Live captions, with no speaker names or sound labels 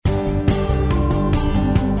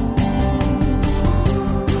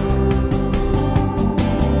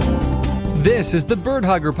This is the Bird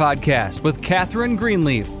Hugger Podcast with Catherine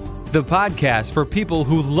Greenleaf, the podcast for people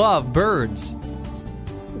who love birds.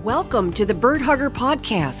 Welcome to the Bird Hugger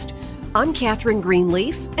Podcast. I'm Catherine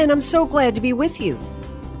Greenleaf, and I'm so glad to be with you.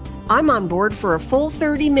 I'm on board for a full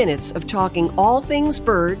 30 minutes of talking all things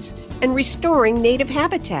birds and restoring native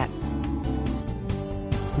habitat.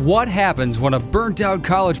 What happens when a burnt-out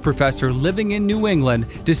college professor living in New England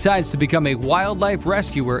decides to become a wildlife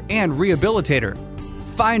rescuer and rehabilitator?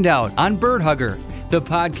 Find out on Bird Hugger, the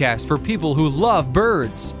podcast for people who love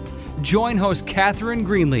birds. Join host Catherine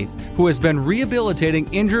Greenleaf, who has been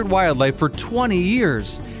rehabilitating injured wildlife for 20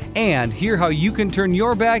 years, and hear how you can turn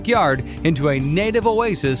your backyard into a native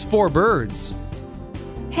oasis for birds.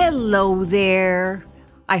 Hello there.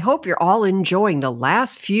 I hope you're all enjoying the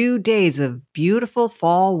last few days of beautiful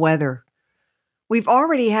fall weather. We've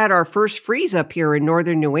already had our first freeze up here in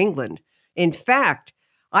northern New England. In fact,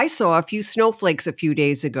 I saw a few snowflakes a few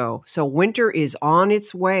days ago, so winter is on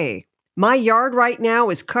its way. My yard right now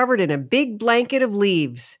is covered in a big blanket of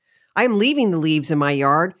leaves. I'm leaving the leaves in my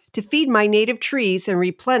yard to feed my native trees and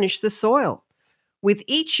replenish the soil. With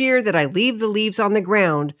each year that I leave the leaves on the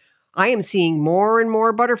ground, I am seeing more and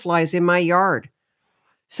more butterflies in my yard.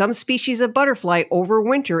 Some species of butterfly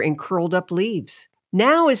overwinter in curled up leaves.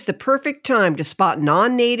 Now is the perfect time to spot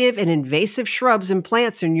non-native and invasive shrubs and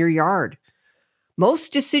plants in your yard.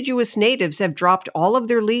 Most deciduous natives have dropped all of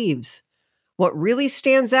their leaves. What really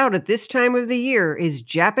stands out at this time of the year is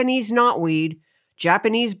Japanese knotweed,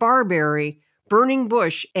 Japanese barberry, burning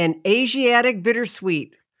bush, and Asiatic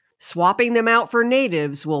bittersweet. Swapping them out for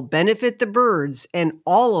natives will benefit the birds and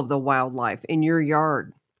all of the wildlife in your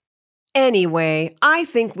yard. Anyway, I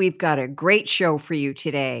think we've got a great show for you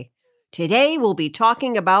today. Today we'll be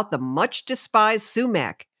talking about the much despised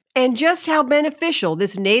sumac and just how beneficial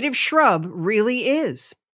this native shrub really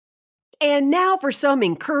is. And now for some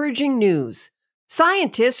encouraging news.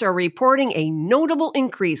 Scientists are reporting a notable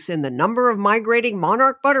increase in the number of migrating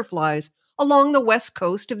monarch butterflies along the west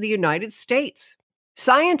coast of the United States.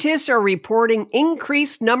 Scientists are reporting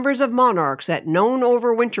increased numbers of monarchs at known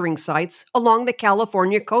overwintering sites along the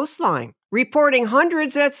California coastline, reporting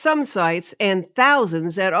hundreds at some sites and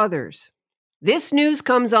thousands at others. This news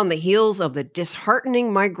comes on the heels of the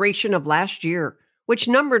disheartening migration of last year, which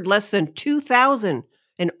numbered less than 2,000,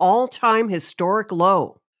 an all-time historic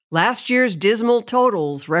low. Last year's dismal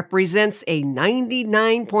totals represents a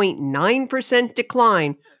 99.9%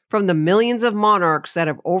 decline from the millions of monarchs that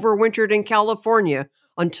have overwintered in California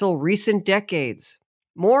until recent decades.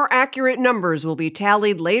 More accurate numbers will be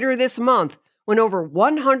tallied later this month when over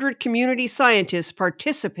 100 community scientists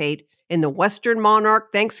participate in the Western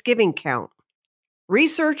Monarch Thanksgiving count.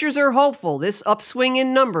 Researchers are hopeful this upswing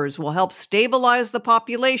in numbers will help stabilize the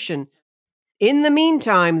population. In the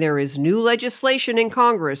meantime, there is new legislation in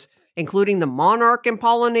Congress, including the Monarch and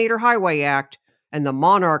Pollinator Highway Act and the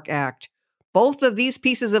Monarch Act. Both of these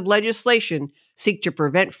pieces of legislation seek to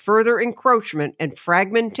prevent further encroachment and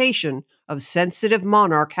fragmentation of sensitive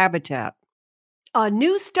monarch habitat. A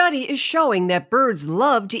new study is showing that birds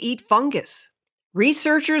love to eat fungus.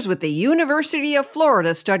 Researchers with the University of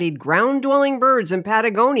Florida studied ground-dwelling birds in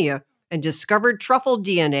Patagonia and discovered truffle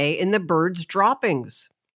DNA in the birds' droppings.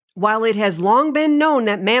 While it has long been known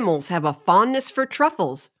that mammals have a fondness for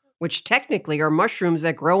truffles, which technically are mushrooms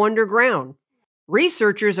that grow underground,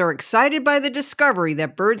 researchers are excited by the discovery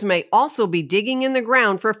that birds may also be digging in the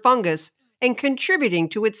ground for fungus and contributing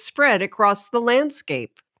to its spread across the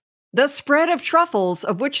landscape. The spread of truffles,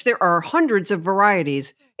 of which there are hundreds of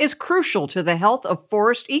varieties, is crucial to the health of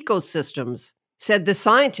forest ecosystems, said the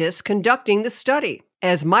scientists conducting the study,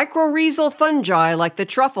 as mycorrhizal fungi like the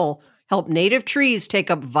truffle help native trees take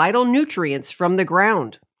up vital nutrients from the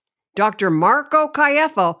ground. Dr. Marco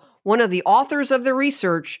Caiafa, one of the authors of the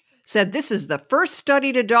research, said this is the first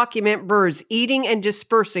study to document birds eating and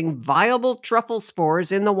dispersing viable truffle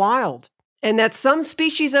spores in the wild, and that some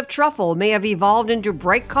species of truffle may have evolved into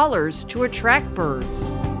bright colors to attract birds.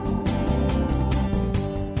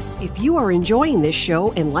 If you are enjoying this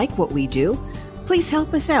show and like what we do, please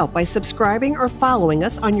help us out by subscribing or following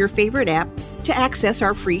us on your favorite app to access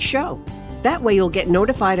our free show. That way you'll get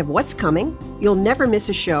notified of what's coming, you'll never miss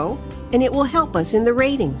a show, and it will help us in the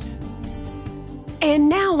ratings. And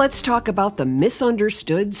now let's talk about the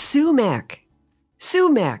misunderstood sumac.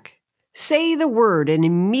 Sumac. Say the word and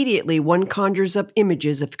immediately one conjures up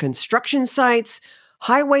images of construction sites,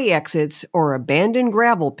 highway exits, or abandoned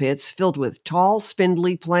gravel pits filled with tall,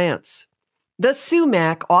 spindly plants. The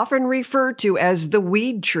sumac, often referred to as the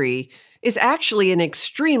weed tree, is actually an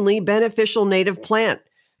extremely beneficial native plant,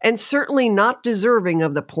 and certainly not deserving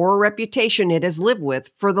of the poor reputation it has lived with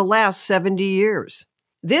for the last 70 years.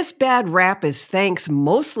 This bad rap is thanks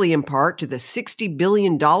mostly in part to the $60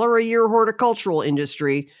 billion a year horticultural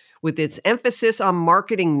industry with its emphasis on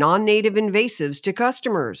marketing non-native invasives to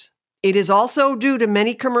customers. It is also due to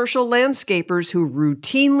many commercial landscapers who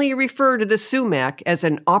routinely refer to the sumac as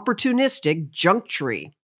an opportunistic junk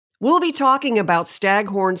tree. We'll be talking about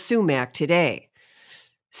staghorn sumac today.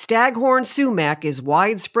 Staghorn sumac is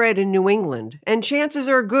widespread in New England, and chances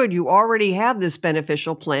are good you already have this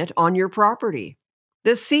beneficial plant on your property.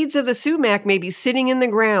 The seeds of the sumac may be sitting in the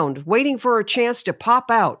ground, waiting for a chance to pop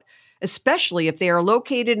out, especially if they are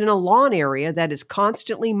located in a lawn area that is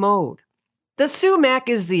constantly mowed. The sumac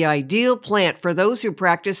is the ideal plant for those who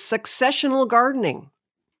practice successional gardening.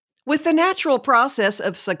 With the natural process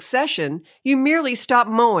of succession, you merely stop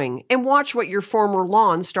mowing and watch what your former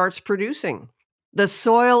lawn starts producing. The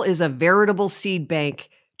soil is a veritable seed bank,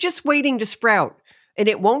 just waiting to sprout, and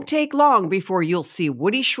it won't take long before you'll see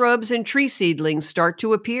woody shrubs and tree seedlings start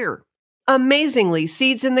to appear. Amazingly,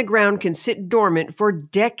 seeds in the ground can sit dormant for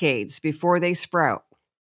decades before they sprout.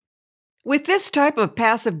 With this type of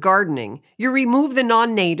passive gardening, you remove the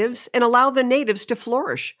non-natives and allow the natives to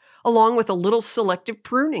flourish, along with a little selective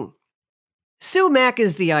pruning. Sumac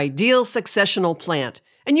is the ideal successional plant,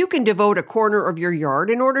 and you can devote a corner of your yard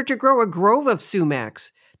in order to grow a grove of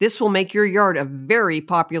sumacs. This will make your yard a very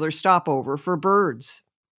popular stopover for birds.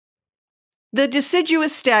 The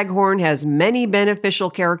deciduous staghorn has many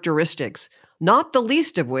beneficial characteristics, not the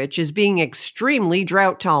least of which is being extremely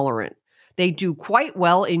drought tolerant. They do quite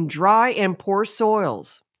well in dry and poor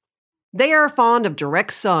soils. They are fond of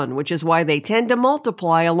direct sun, which is why they tend to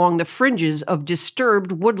multiply along the fringes of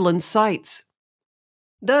disturbed woodland sites.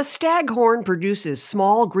 The staghorn produces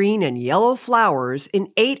small green and yellow flowers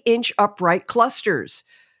in 8-inch upright clusters.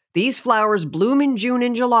 These flowers bloom in June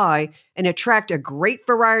and July and attract a great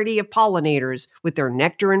variety of pollinators with their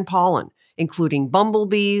nectar and pollen, including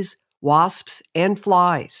bumblebees, wasps, and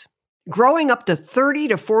flies. Growing up to 30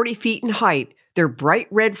 to 40 feet in height, their bright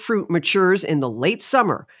red fruit matures in the late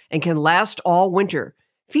summer and can last all winter,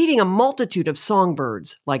 feeding a multitude of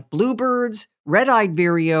songbirds like bluebirds, red-eyed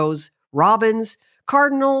vireos, robins,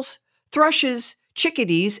 cardinals, thrushes,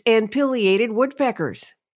 chickadees, and pileated woodpeckers.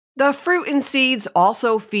 The fruit and seeds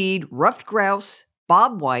also feed ruffed grouse,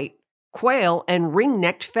 bobwhite, quail, and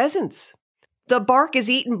ring-necked pheasants. The bark is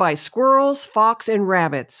eaten by squirrels, fox, and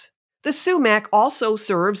rabbits. The sumac also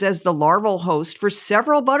serves as the larval host for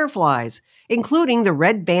several butterflies, including the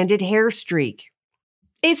red-banded hairstreak.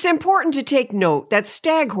 It's important to take note that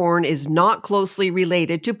staghorn is not closely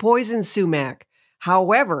related to poison sumac.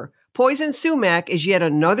 However, poison sumac is yet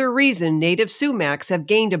another reason native sumacs have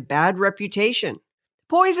gained a bad reputation.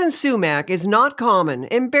 Poison sumac is not common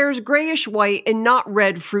and bears grayish-white and not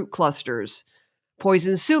red fruit clusters.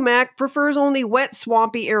 Poison sumac prefers only wet,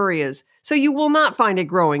 swampy areas, so you will not find it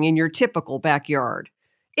growing in your typical backyard.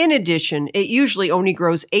 In addition, it usually only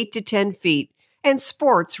grows 8 to 10 feet and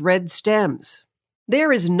sports red stems.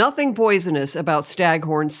 There is nothing poisonous about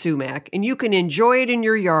staghorn sumac, and you can enjoy it in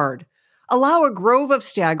your yard. Allow a grove of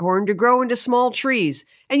staghorn to grow into small trees,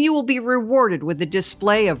 and you will be rewarded with a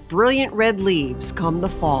display of brilliant red leaves come the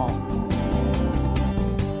fall.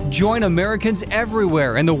 Join Americans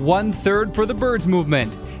everywhere in the 1/3 for the Birds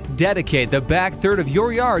movement. Dedicate the back third of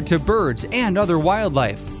your yard to birds and other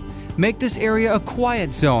wildlife. Make this area a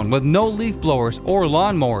quiet zone with no leaf blowers or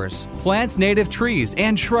lawnmowers. Plant native trees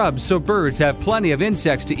and shrubs so birds have plenty of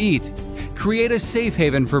insects to eat. Create a safe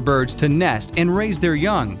haven for birds to nest and raise their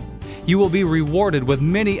young. You will be rewarded with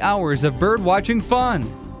many hours of bird-watching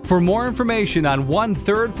fun. For more information on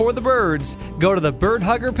 1/3 for the Birds, go to the Bird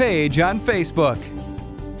Hugger page on Facebook.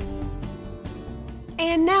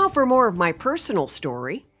 And now for more of my personal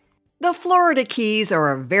story. The Florida Keys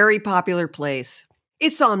are a very popular place.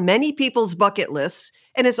 It's on many people's bucket lists,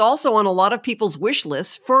 and it's also on a lot of people's wish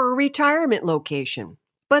lists for a retirement location.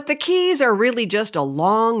 But the Keys are really just a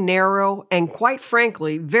long, narrow, and quite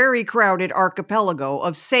frankly, very crowded archipelago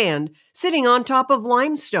of sand sitting on top of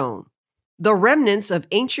limestone, the remnants of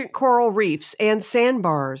ancient coral reefs and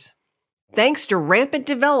sandbars. Thanks to rampant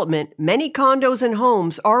development, many condos and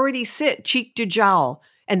homes already sit cheek to jowl,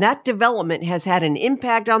 and that development has had an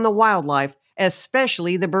impact on the wildlife,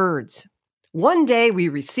 especially the birds. One day, we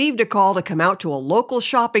received a call to come out to a local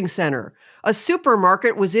shopping center. A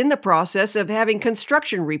supermarket was in the process of having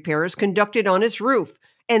construction repairs conducted on its roof,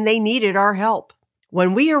 and they needed our help.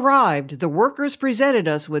 When we arrived, the workers presented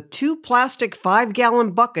us with 2 plastic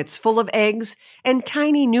 5-gallon buckets full of eggs and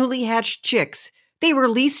tiny newly hatched chicks. They were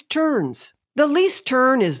least terns. The least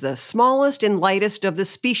tern is the smallest and lightest of the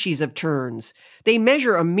species of terns. They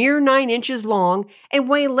measure a mere 9 inches long and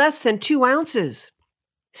weigh less than 2 ounces.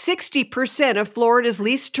 60% of Florida's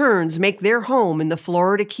least terns make their home in the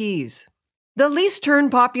Florida Keys. The least tern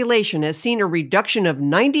population has seen a reduction of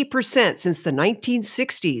 90% since the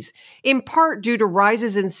 1960s, in part due to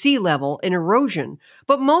rises in sea level and erosion,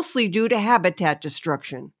 but mostly due to habitat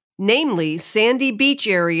destruction, namely sandy beach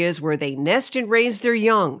areas where they nest and raise their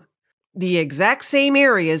young. The exact same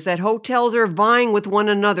areas that hotels are vying with one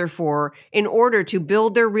another for in order to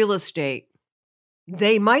build their real estate.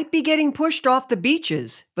 They might be getting pushed off the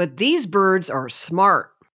beaches, but these birds are smart.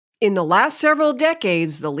 In the last several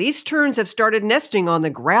decades, the least terns have started nesting on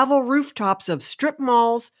the gravel rooftops of strip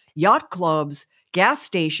malls, yacht clubs, gas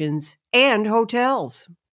stations, and hotels.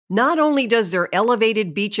 Not only does their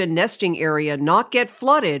elevated beach and nesting area not get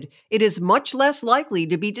flooded, it is much less likely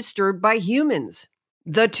to be disturbed by humans.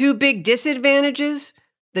 The two big disadvantages: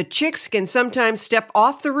 the chicks can sometimes step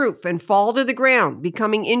off the roof and fall to the ground,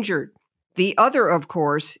 becoming injured. The other, of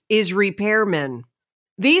course, is repairmen.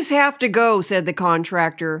 "These have to go," said the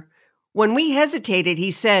contractor. When we hesitated,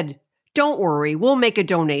 he said, "Don't worry, we'll make a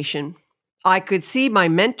donation." I could see my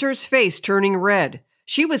mentor's face turning red.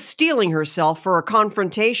 She was steeling herself for a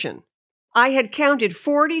confrontation. I had counted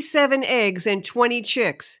 47 eggs and 20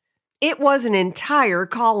 chicks. It was an entire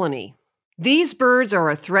colony. "These birds are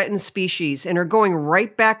a threatened species and are going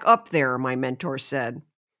right back up there," my mentor said,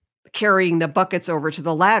 carrying the buckets over to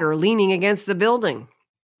the ladder, leaning against the building.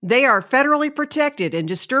 "They are federally protected, and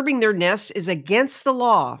disturbing their nest is against the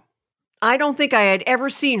law." I don't think I had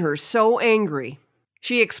ever seen her so angry.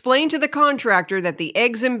 She explained to the contractor that the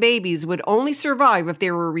eggs and babies would only survive if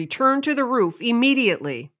they were returned to the roof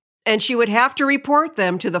immediately, and she would have to report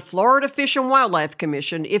them to the Florida Fish and Wildlife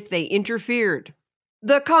Commission if they interfered.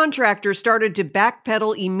 The contractor started to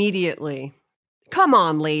backpedal immediately. "Come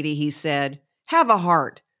on, lady," he said. "Have a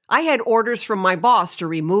heart. I had orders from my boss to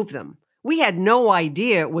remove them. We had no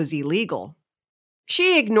idea it was illegal."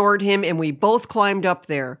 She ignored him and we both climbed up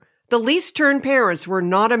there. The least tern parents were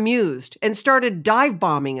not amused and started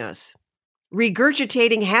dive-bombing us,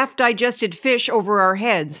 regurgitating half-digested fish over our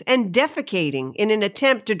heads and defecating in an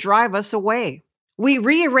attempt to drive us away. We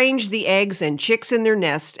rearranged the eggs and chicks in their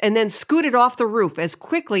nest and then scooted off the roof as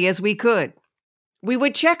quickly as we could. We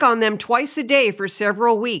would check on them twice a day for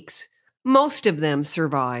several weeks. Most of them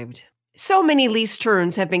survived. So many least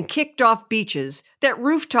terns have been kicked off beaches that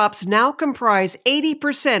rooftops now comprise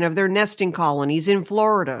 80% of their nesting colonies in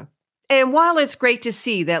Florida. And while it's great to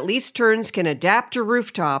see that least terns can adapt to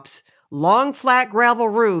rooftops, long flat gravel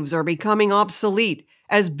roofs are becoming obsolete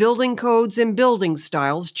as building codes and building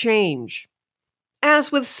styles change.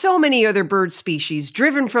 As with so many other bird species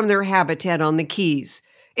driven from their habitat on the Keys,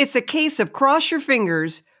 it's a case of cross your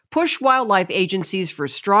fingers, push wildlife agencies for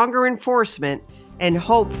stronger enforcement, and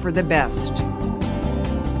hope for the best.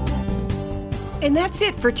 And that's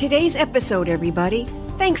it for today's episode, everybody.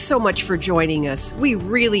 Thanks so much for joining us. We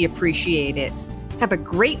really appreciate it. Have a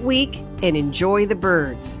great week and enjoy the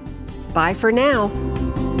birds. Bye for now.